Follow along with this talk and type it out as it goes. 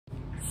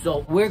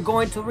So we're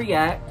going to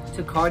react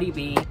to Cardi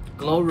B,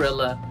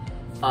 GloRilla.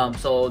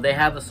 So they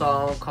have a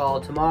song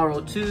called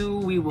Tomorrow 2.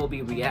 We will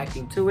be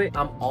reacting to it.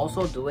 I'm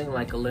also doing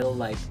like a little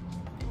like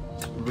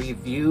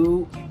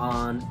review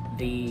on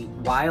the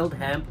wild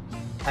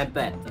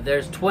hempette.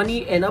 There's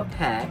 20 in a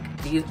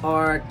pack. These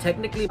are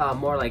technically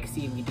more like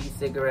CBD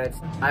cigarettes.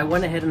 I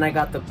went ahead and I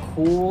got the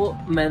cool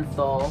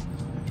menthol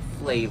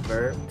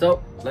flavor.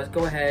 So let's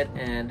go ahead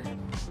and,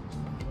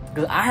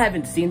 because I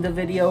haven't seen the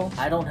video,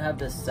 I don't have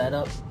the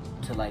setup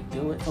to like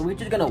do it, so we're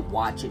just gonna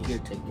watch it here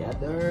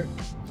together.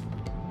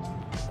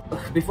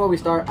 Before we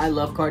start, I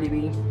love Cardi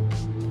B.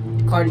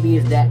 Cardi B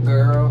is that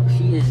girl.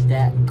 She is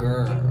that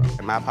girl.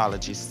 And my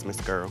apologies, Miss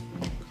Girl.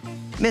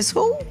 Miss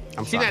who?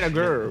 She's not a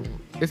girl.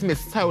 It's Miss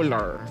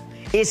Solar.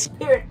 It's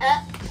Period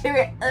up,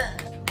 period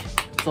up.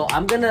 So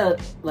I'm gonna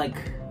like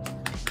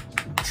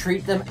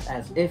treat them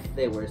as if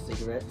they were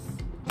cigarettes.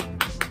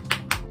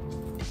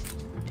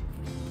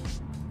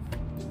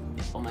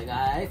 Oh my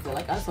god, I feel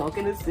like I'm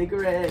smoking a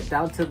cigarette.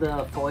 Down to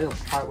the foil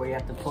part where you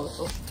have to pull it.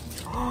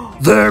 Oh.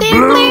 They're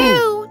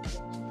blue!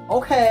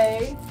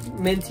 Okay,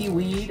 minty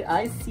weed,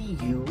 I see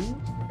you.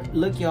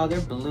 Look y'all, they're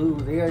blue.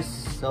 They are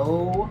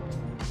so...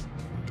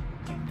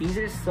 These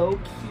are so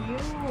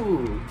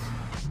cute.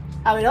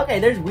 I mean, okay,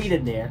 there's weed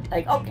in there.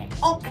 Like,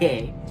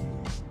 okay.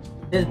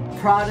 This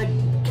product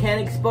can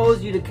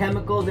expose you to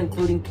chemicals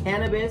including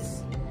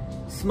cannabis,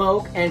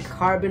 smoke, and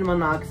carbon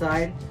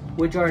monoxide,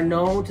 which are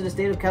known to the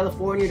state of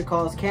California to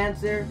cause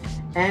cancer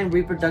and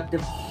reproductive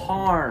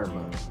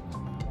harm.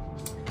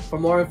 For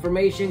more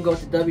information, go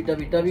to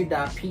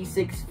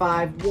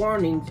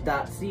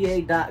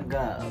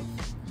www.p65warnings.ca.gov.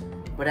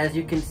 But as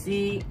you can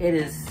see,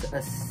 it's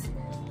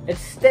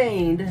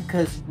stained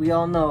because we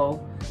all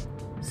know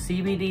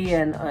CBD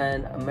and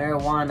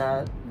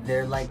marijuana,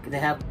 they're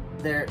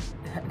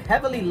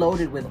heavily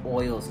loaded with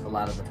oils a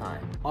lot of the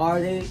time. Are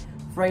they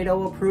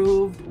Fredo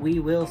approved? We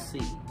will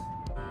see.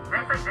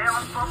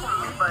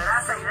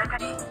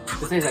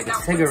 This tastes like a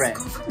cigarette.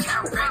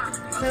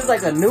 This is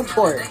like a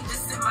Newport.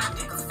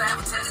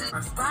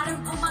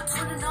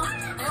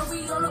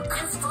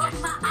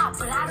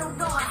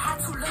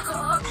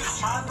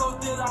 I know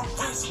that I'm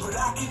rich, but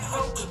I can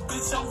help it,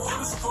 bitch, I'm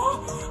hood as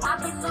fuck.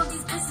 I've been on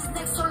these bitches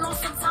next so long,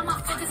 sometimes I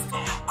forget.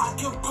 I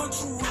can put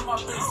you in my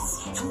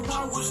business, you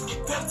might wish me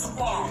dead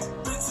tomorrow.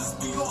 Bitches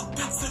be on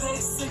dick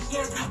today, sing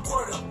every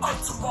word up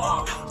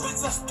tomorrow.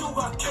 Bitch, I still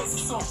got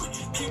cases open,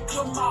 keep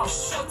your mouth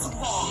shut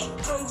tomorrow.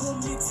 Play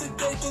with me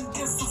today, then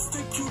get some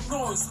stick, you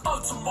know it's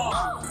up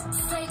tomorrow.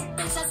 Fake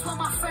bitch, that's what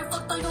my friend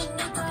fucked on your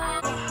nigga.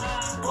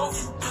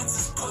 Both you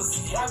bitches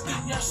pussy, I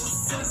think y'all should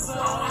scissor.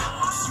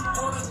 She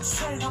bought a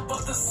chain, I'm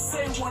about to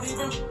say one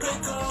even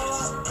bigger.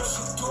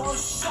 She throwing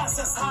shots,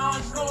 that's how I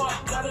know I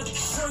got a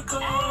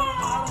trigger. I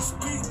don't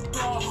speak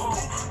dog,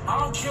 I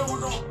don't care what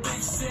no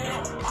bitch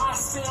said. I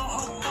say on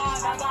her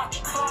mind, I got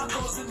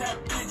condos in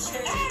that bitch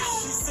head.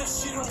 She said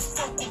she don't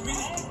fuck with me,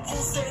 who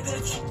say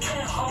that you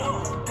can't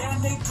hold?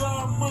 That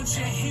nigga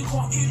munching, he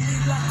gon' eat me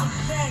like a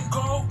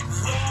mango.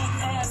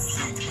 Long ass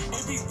feet,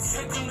 it be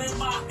tickling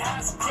my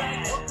ass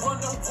crack.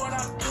 Wonder what I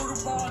do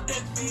tomorrow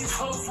that these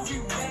hoes will be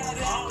mad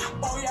at.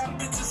 Oh yeah,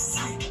 bitches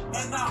sweet,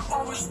 and I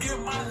always get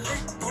my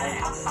lick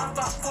back. I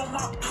thought for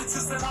my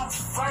bitches and I'm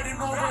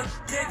fighting over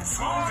dick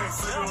too.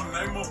 Say your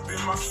name up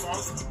in my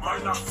songs,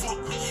 might not fuck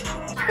with you.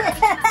 I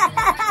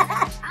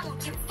won't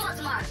give a fuck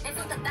tomorrow. If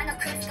it's the band of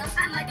crystals,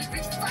 I might be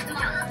rich as fuck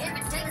tomorrow.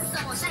 Every day is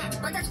someone shame,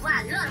 but that's why I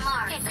love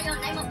tomorrow. Can't say your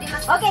name up in my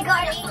songs. okay,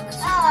 Cardi.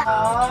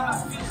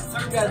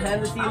 You got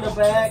Hennessy in the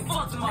back.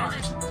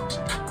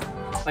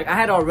 Like, I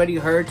had already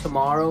heard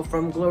Tomorrow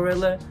from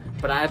GloRilla,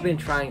 but I've been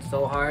trying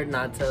so hard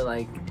not to,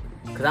 like,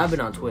 because I've been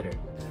on Twitter.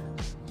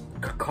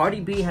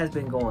 Cardi B has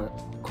been going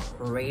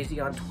crazy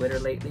on Twitter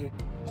lately.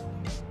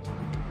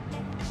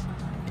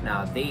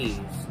 Now these,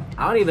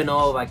 I don't even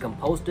know if I can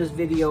post this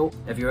video.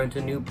 If you're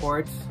into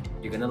Newports,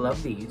 you're gonna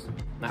love these.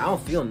 Now, I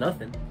don't feel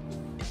nothing.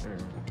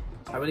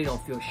 I really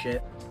don't feel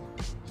shit.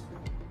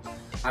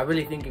 I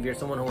really think if you're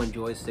someone who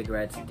enjoys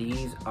cigarettes,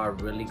 these are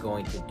really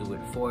going to do it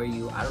for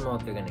you. I don't know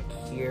if they're gonna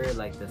cure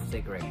like the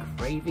cigarette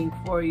craving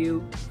for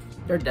you.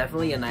 They're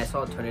definitely a nice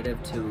alternative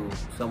to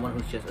someone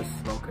who's just a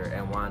smoker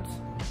and wants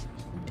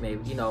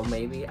maybe, you know,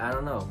 maybe, I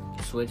don't know,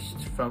 switch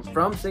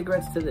from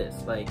cigarettes to this.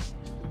 Like,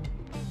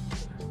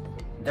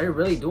 they're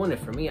really doing it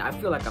for me. I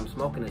feel like I'm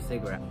smoking a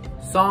cigarette.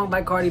 Song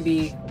by Cardi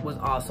B was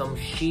awesome.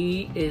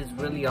 She is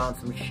really on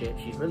some shit.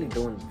 She's really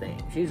doing the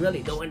thing. She's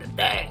really doing the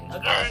thing,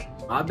 okay?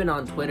 I've been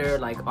on Twitter,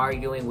 like,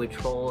 arguing with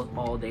trolls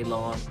all day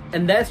long.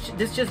 And this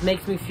just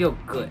makes me feel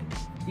good.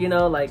 You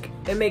know, like,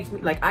 it makes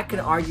me, like, I can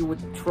argue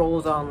with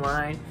trolls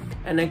online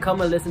and then come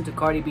and listen to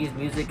Cardi B's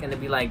music and then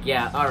be like,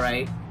 yeah,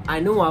 alright. I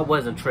knew I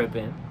wasn't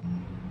tripping.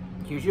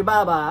 Here's your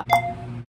bye-bye.